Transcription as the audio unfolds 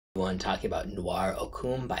One talking about Noir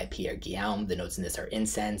Okoume by Pierre Guillaume. The notes in this are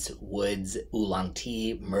incense, woods, oolong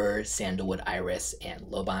tea, myrrh, sandalwood iris, and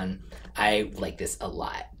Loban. I like this a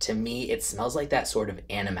lot. To me, it smells like that sort of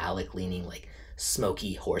animalic leaning, like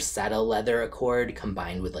smoky horse saddle leather accord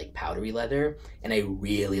combined with like powdery leather. And I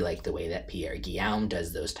really like the way that Pierre Guillaume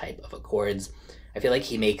does those type of accords. I feel like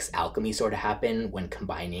he makes alchemy sort of happen when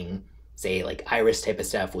combining, say, like iris type of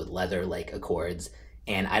stuff with leather like accords.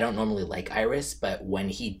 And I don't normally like iris, but when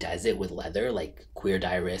he does it with leather, like queer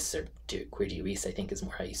iris or queer iris, I think is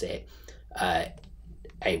more how you say it. Uh,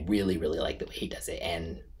 I really, really like the way he does it,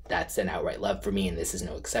 and that's an outright love for me, and this is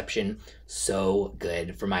no exception. So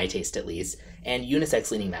good for my taste, at least. And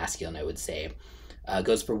unisex leaning masculine, I would say,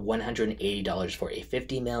 goes for $180 for a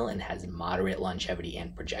 50 ml and has moderate longevity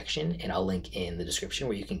and projection. And I'll link in the description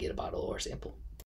where you can get a bottle or sample.